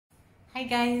Hi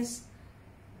guys,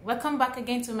 welcome back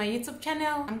again to my YouTube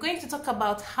channel. I'm going to talk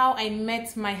about how I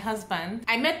met my husband.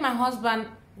 I met my husband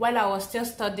while I was still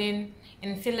studying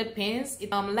in Philippines.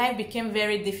 Life became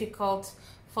very difficult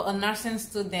for a nursing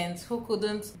student who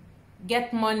couldn't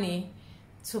get money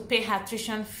to pay her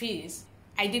tuition fees.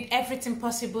 I did everything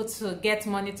possible to get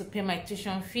money to pay my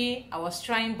tuition fee. I was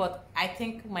trying, but I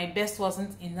think my best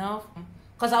wasn't enough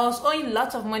because I was owing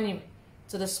lots of money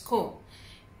to the school.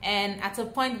 And at a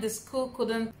point, the school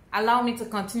couldn't allow me to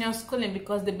continue schooling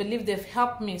because they believe they've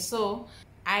helped me. So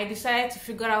I decided to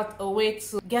figure out a way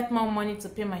to get more money to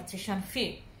pay my tuition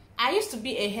fee. I used to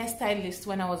be a hairstylist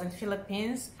when I was in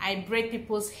Philippines. I braid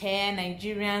people's hair,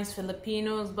 Nigerians,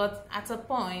 Filipinos, but at a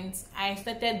point, I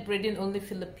started braiding only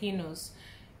Filipinos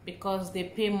because they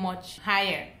pay much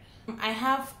higher. I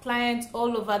have clients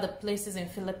all over the places in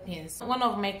Philippines. One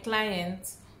of my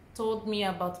clients told me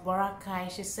about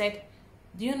Boracay. She said,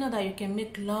 "Do you know that you can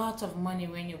make lots of money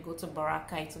when you go to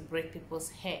Boracay to braid people's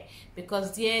hair?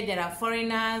 Because there are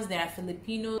foreigners, there are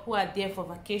Filipinos who are there for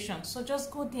vacation. So just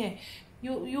go there.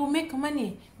 You make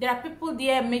money. There are people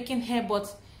there making hair,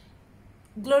 but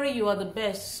glory, you are the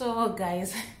best." So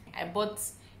guys, I bought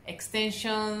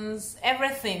extensions,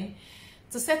 everything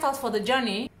to set out for the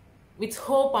journey with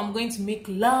hope I'm going to make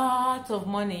lots of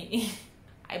money.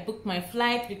 I booked my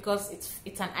flight because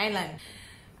it's an island.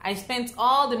 I spent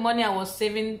all the money I was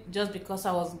saving just because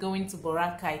I was going to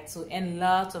Boracay to earn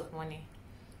lots of money.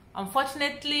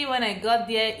 Unfortunately, when I got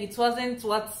there, it wasn't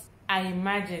what I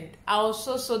imagined. I was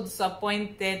so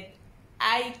disappointed.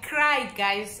 I cried,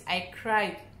 guys. I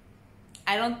cried.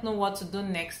 I don't know what to do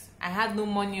next. I had no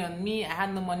money on me. I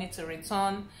had no money to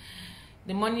return.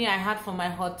 The money I had for my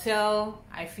hotel,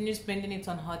 I finished spending it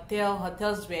on hotel.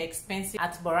 Hotels were expensive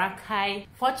at Boracay.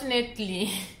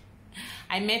 Fortunately,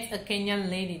 I met a Kenyan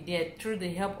lady there through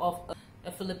the help of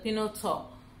a Filipino tour.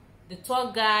 The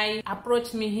tour guy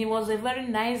approached me. He was a very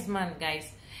nice man,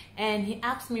 guys. And he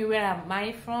asked me, where am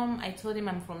I from? I told him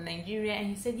I'm from Nigeria. And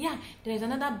he said, yeah, there's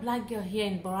another black girl here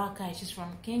in Boracay. She's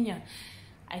from Kenya.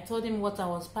 I told him what I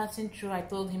was passing through. I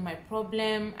told him my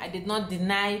problem. I did not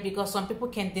deny, because some people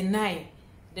can deny.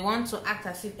 They want to act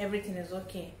as if everything is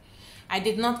okay. I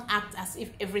did not act as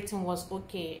if everything was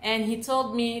okay. And he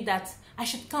told me that I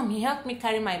should come. He helped me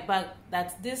carry my bag,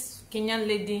 that this Kenyan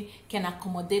lady can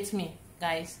accommodate me,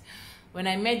 guys. When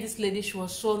I met this lady, she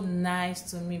was so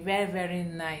nice to me, very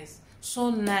nice. So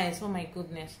nice, oh my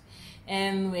goodness.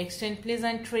 And we exchanged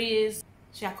pleasantries.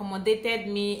 She accommodated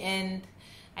me, and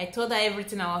I told her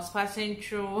everything I was passing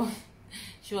through.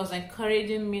 She was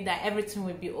encouraging me that everything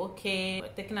will be okay. We're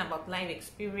talking about life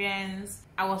experience.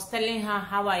 I was telling her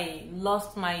how I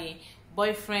lost my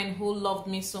boyfriend who loved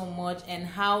me so much, and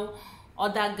how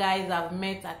other guys I've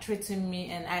met are treating me,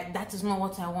 and that is not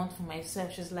what I want for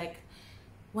myself. She's like,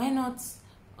 why not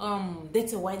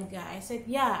date a white guy? I said,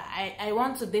 yeah, I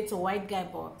want to date a white guy,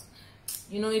 but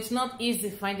you know, it's not easy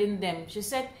finding them. She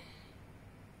said,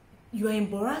 you are in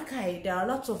Boracay, there are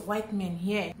lots of white men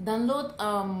here.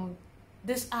 Download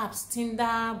these apps,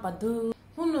 Tinder, Badoo.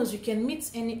 Who knows,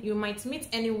 you might meet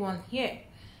anyone here.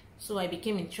 So I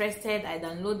became interested. I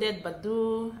downloaded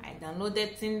Badoo, I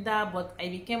downloaded Tinder, but I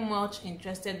became much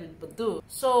interested with Badoo.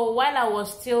 So while I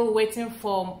was still waiting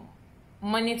for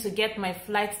money to get my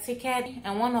flight ticket,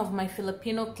 and one of my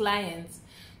Filipino clients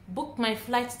booked my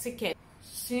flight ticket.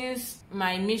 Since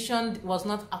my mission was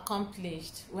not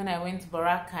accomplished when I went to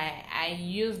Boracay, I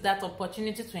used that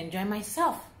opportunity to enjoy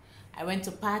myself. I went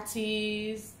to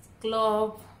parties,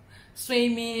 club,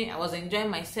 swimming. I was enjoying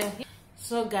myself.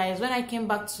 So guys, when I came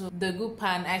back to the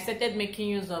Gupan, I started making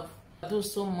use of Badoo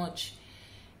so much.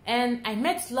 And I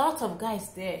met lots of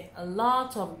guys there, a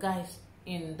lot of guys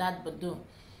in that Badoo.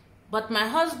 But my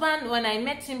husband, when I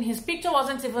met him, his picture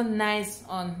wasn't even nice.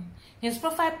 On his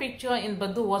profile picture in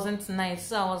Badoo wasn't nice.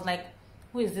 So I was like,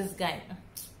 who is this guy?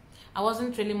 I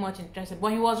wasn't really much interested.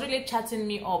 But he was really chatting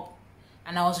me up.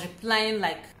 And I was replying,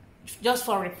 like, just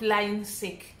for replying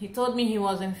sake. He told me he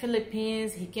was in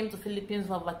Philippines. He came to Philippines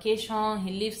for vacation.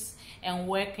 He lives and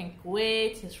works in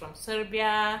Kuwait. He's from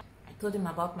Serbia. I told him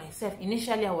about myself.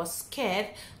 Initially, I was scared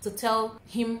to tell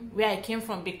him where I came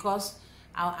from, because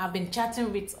I've been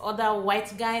chatting with other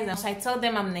white guys, and so I tell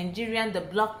them I'm Nigerian, they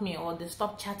block me or they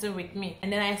stop chatting with me.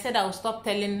 And then I said I will stop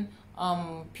telling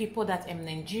people that I'm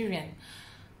Nigerian.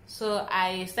 So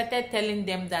I started telling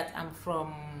them that I'm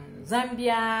from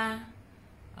Zambia,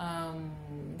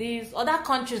 these other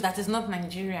countries that is not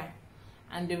Nigeria.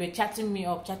 And they were chatting me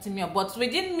up. But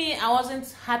within me, I wasn't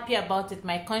happy about it.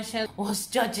 My conscience was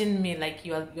judging me, like,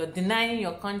 you're denying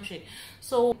your country.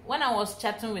 So when I was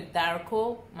chatting with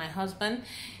Darko, my husband,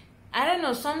 I don't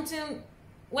know, something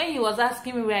when he was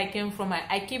asking me where I came from,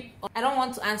 I don't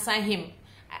want to answer him.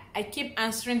 I keep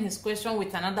answering his question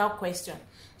with another question.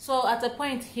 So at a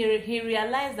point, he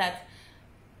realized that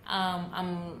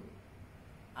I'm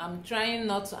trying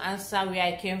not to answer where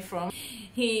I came from.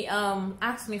 He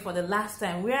asked me for the last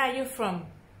time, where are you from,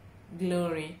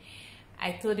 Glory?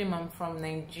 I told him I'm from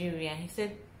Nigeria. He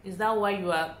said, is that why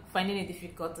you are finding it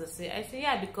difficult to say? I said,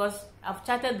 yeah, because I've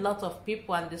chatted a lot of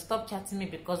people and they stopped chatting me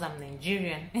because I'm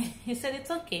Nigerian. He said, it's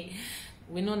okay.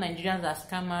 We know Nigerians are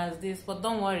scammers, this, but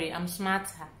don't worry, I'm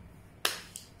smarter.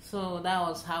 So that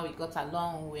was how we got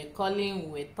along. We were calling,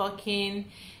 we were talking,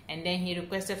 and then he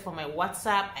requested for my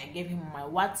WhatsApp. I gave him my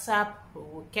WhatsApp.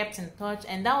 We kept in touch,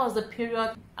 and that was the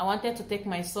period I wanted to take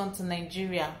my son to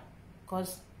Nigeria,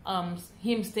 because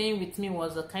him staying with me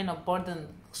was a kind of burden,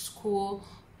 school,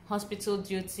 hospital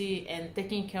duty, and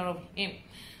taking care of him.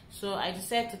 So I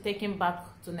decided to take him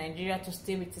back to Nigeria to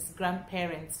stay with his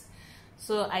grandparents.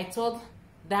 So I told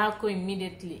Darko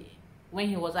immediately when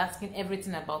he was asking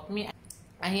everything about me.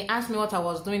 And he asked me what I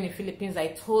was doing in the Philippines. I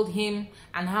told him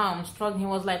and how I'm struggling. He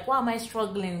was like, why am I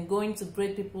struggling going to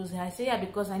braid people's hair? I said, yeah,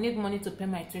 because I need money to pay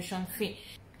my tuition fee.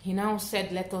 He now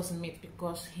said, let us meet,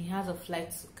 because he has a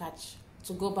flight to catch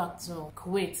to go back to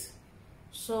Kuwait.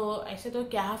 So I said,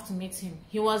 okay, I have to meet him.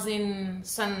 He was in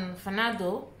San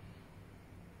Fernando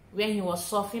where he was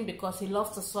surfing, because he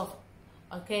loves to surf.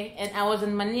 Okay, and I was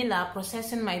in Manila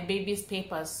processing my baby's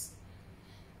papers.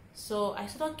 So I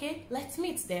said, okay, let's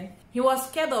meet then. He was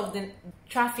scared of the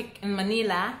traffic in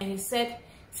Manila, and he said,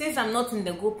 since I'm not in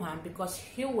the Gupan, because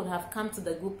he would have come to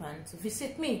the Gupan to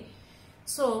visit me,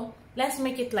 so let's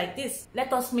make it like this.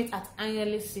 Let us meet at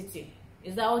Angeles City.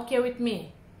 Is that okay with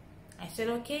me? I said,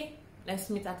 okay, let's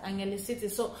meet at Angeles City.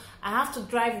 So I have to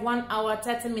drive 1 hour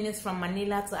 30 minutes from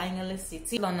Manila to Angeles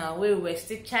City. On our way, we were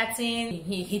still chatting.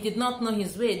 He did not know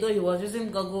his way, though he was using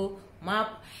Google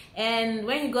Map. And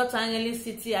when he got to Angeles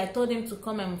City, I told him to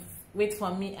come and wait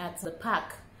for me at the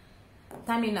park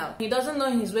terminal. He doesn't know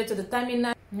his way to the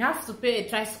terminal. You have to pay a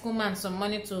tricycle man some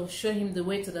money to show him the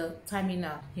way to the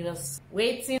terminal. He was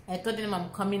waiting. I told him I'm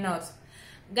coming out.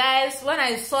 Guys, when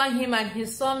I saw him and he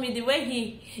saw me, the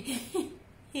way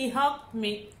he hugged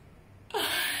me.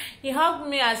 He hugged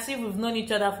me as if we've known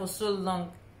each other for so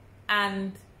long.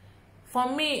 And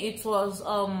for me, it was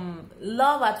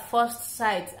love at first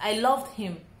sight. I loved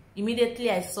him. Immediately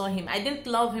I saw him. I didn't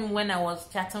love him when I was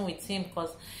chatting with him,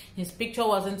 because his picture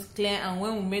wasn't clear, and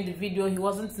when we made the video, he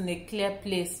wasn't in a clear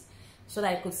place so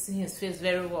that I could see his face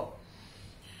very well.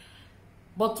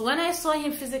 But when I saw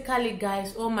him physically,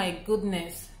 guys, oh my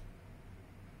goodness,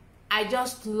 I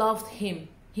just loved him.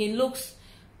 He looks,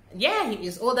 yeah, he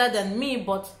is older than me,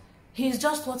 but he's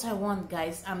just what I want,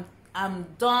 guys. I'm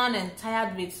done and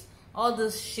tired with all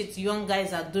this shit young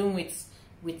guys are doing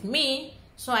with me.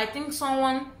 So I think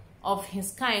someone of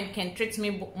his kind can treat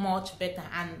me much better,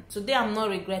 and today I'm not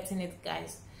regretting it,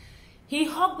 guys. He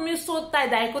hugged me so tight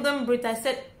that I couldn't breathe. I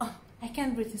said, oh, I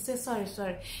can't breathe. He said,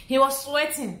 sorry. He was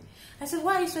sweating. I said,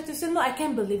 why are you sweating? He said, no, I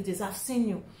can't believe this. I've seen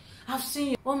you.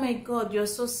 Oh my God, you're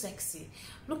so sexy.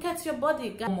 Look at your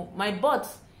body. My butt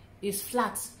is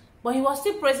flat, but he was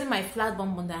still praising my flat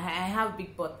bum that I have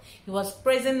big butt. He was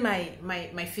praising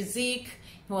my physique.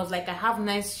 He was like, I have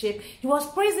nice shape. He was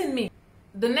praising me.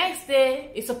 The next day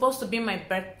is supposed to be my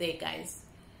birthday, guys.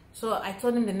 So I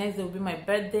told him the next day will be my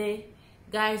birthday.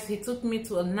 Guys, he took me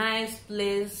to a nice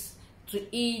place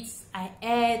to eat. I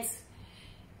ate,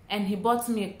 and he bought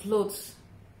me clothes.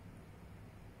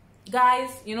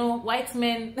 Guys, you know, white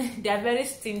men, they are very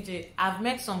stingy. I've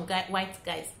met some white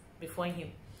guys before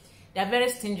him. They are very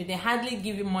stingy. They hardly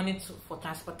give you money for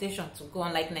transportation to go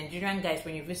on. Like Nigerian guys,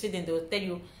 when you visit them, they will tell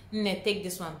you, take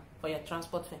this one for your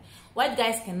transport fare. White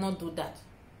guys cannot do that.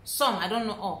 Some, I don't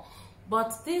know all.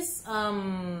 But this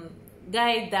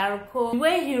guy, Darko, the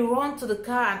way he ran to the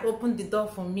car and opened the door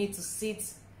for me to sit,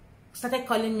 started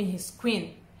calling me his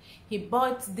queen. He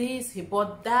bought this, he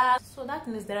bought that. So that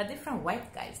means there are different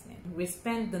white guys, man. We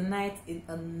spent the night in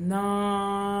a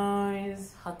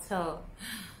nice hotel.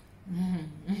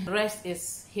 The rest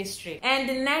is history. And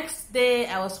the next day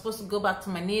I was supposed to go back to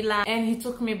Manila, and he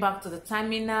took me back to the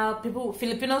terminal.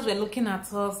 Filipinos were looking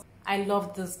at us. I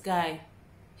loved this guy.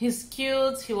 He's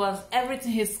cute, he was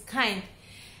everything, he's kind.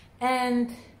 And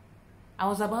I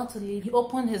was about to leave. He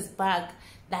opened his bag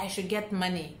that I should get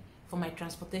money for my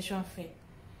transportation fare.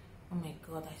 Oh my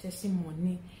God, I said, see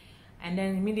money. And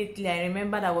then immediately I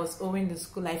remembered I was owing the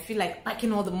school. I feel like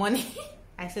packing all the money.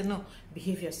 I said, no,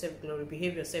 behave yourself, Glory,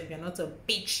 behave yourself. You're not a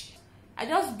bitch. I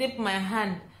just dipped my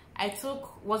hand. I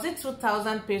took, was it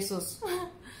 2,000 pesos?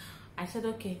 I said,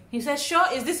 okay. He said, sure,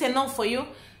 is this enough for you?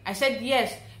 I said,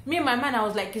 yes, Me in my mind, I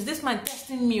was like, is this man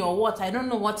testing me or what? I don't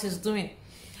know what he's doing.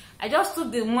 I just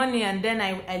took the money and then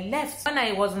I left. When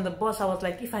I was on the bus, I was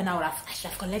like, if I now I should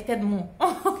have collected more.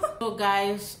 So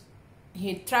guys,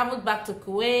 he traveled back to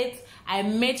Kuwait. I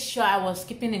made sure I was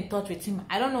keeping in touch with him.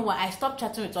 I don't know why. I stopped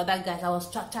chatting with other guys. I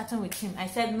was chatting with him. I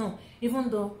said, no, even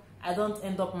though I don't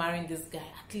end up marrying this guy,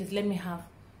 at least let me have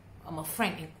a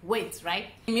friend in Kuwait, right?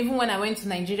 Even when I went to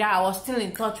Nigeria, I was still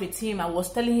in touch with him. I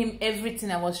was telling him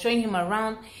everything. I was showing him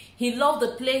around. He loved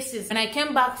the places. When I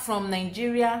came back from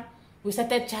Nigeria, we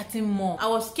started chatting more. I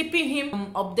was keeping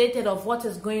him updated of what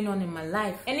is going on in my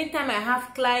life. Anytime I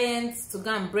have clients to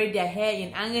go and braid their hair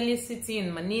in Angeli City,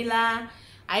 in Manila,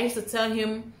 I used to tell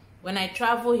him when I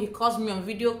travel, he calls me on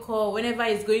video call. Whenever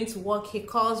he's going to work, he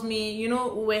calls me. You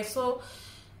know, we were so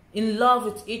in love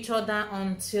with each other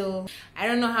until I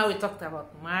don't know how we talked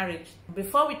about marriage.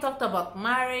 Before we talked about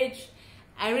marriage,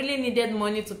 I really needed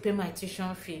money to pay my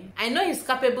tuition fee. I know he's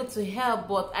capable to help,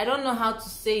 but I don't know how to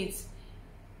say it.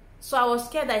 So I was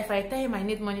scared that if I tell him I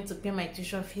need money to pay my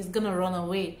tuition fee, he's gonna run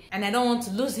away. And I don't want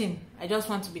to lose him. I just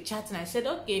want to be chatting. I said,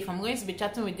 okay, if I'm going to be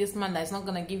chatting with this man that's not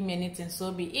gonna give me anything,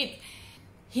 so be it.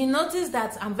 He noticed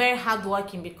that I'm very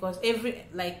hardworking because every,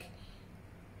 like,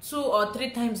 2 or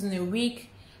 3 times in a week,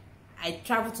 I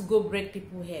travel to go braid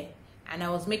people's hair. And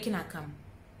I was making a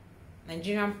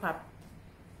Nigerian pap.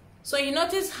 So he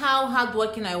noticed how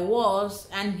hardworking I was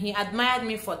and he admired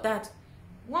me for that.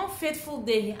 One fateful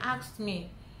day, he asked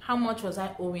me, how much was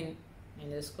I owing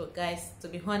in the school? Guys, to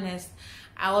be honest,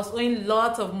 I was owing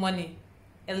lots of money.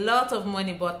 A lot of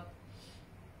money, but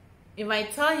if I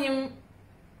tell him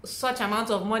such amount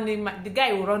of money, the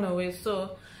guy will run away.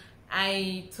 So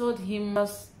I told him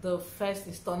just the first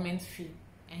installment fee.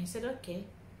 And he said, okay,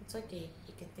 it's okay.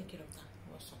 He can take care of that.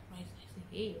 I was surprised. I said,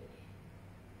 hey,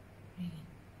 really?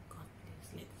 God,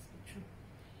 please let this be true.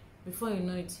 Before you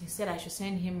know it, he said I should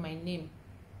send him my name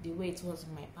the way it was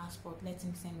in my passport. Let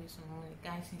him send me some money.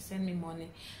 Guys, he sent me money.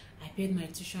 I paid my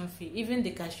tuition fee. Even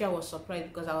the cashier was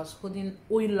surprised because I was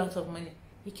owing lots of money.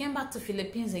 He came back to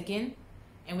Philippines again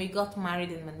and we got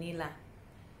married in Manila.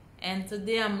 And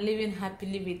today I'm living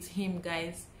happily with him,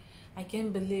 guys. I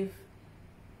can't believe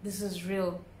this is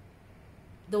real.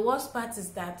 The worst part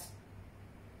is that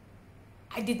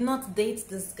I did not date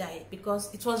this guy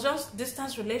because it was just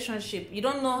distance relationship. You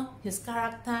don't know his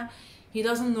character. He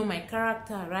doesn't know my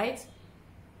character, right?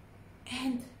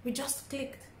 And we just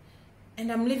clicked.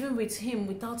 And I'm living with him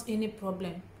without any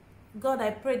problem. God,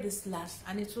 I pray this lasts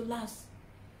and it will last.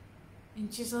 In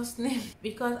Jesus' name.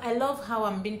 Because I love how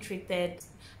I'm being treated.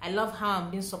 I love how I'm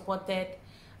being supported.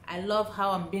 I love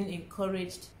how I'm being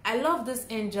encouraged. I love this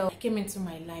angel that came into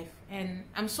my life. And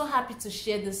I'm so happy to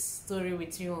share this story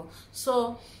with you.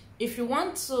 So if you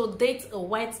want to date a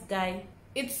white guy,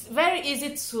 it's very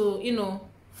easy to, you know,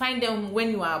 find them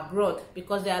when you are abroad,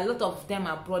 because there are a lot of them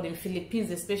abroad, in Philippines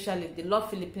especially. They love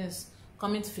Philippines,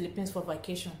 coming to Philippines for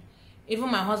vacation. Even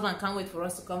my husband can't wait for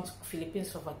us to come to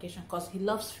Philippines for vacation because he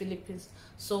loves Philippines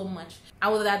so much. I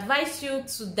would advise you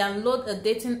to download a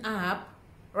dating app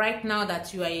right now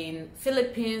that you are in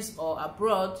Philippines or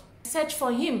abroad. Search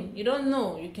for him. You don't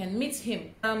know, you can meet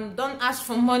him. Don't ask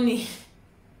for money.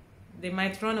 They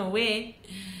might run away.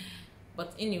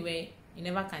 But anyway, you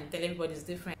never can tell. Everybody's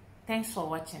different. Thanks for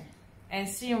watching and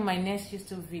see you in my next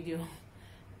YouTube video.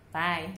 Bye.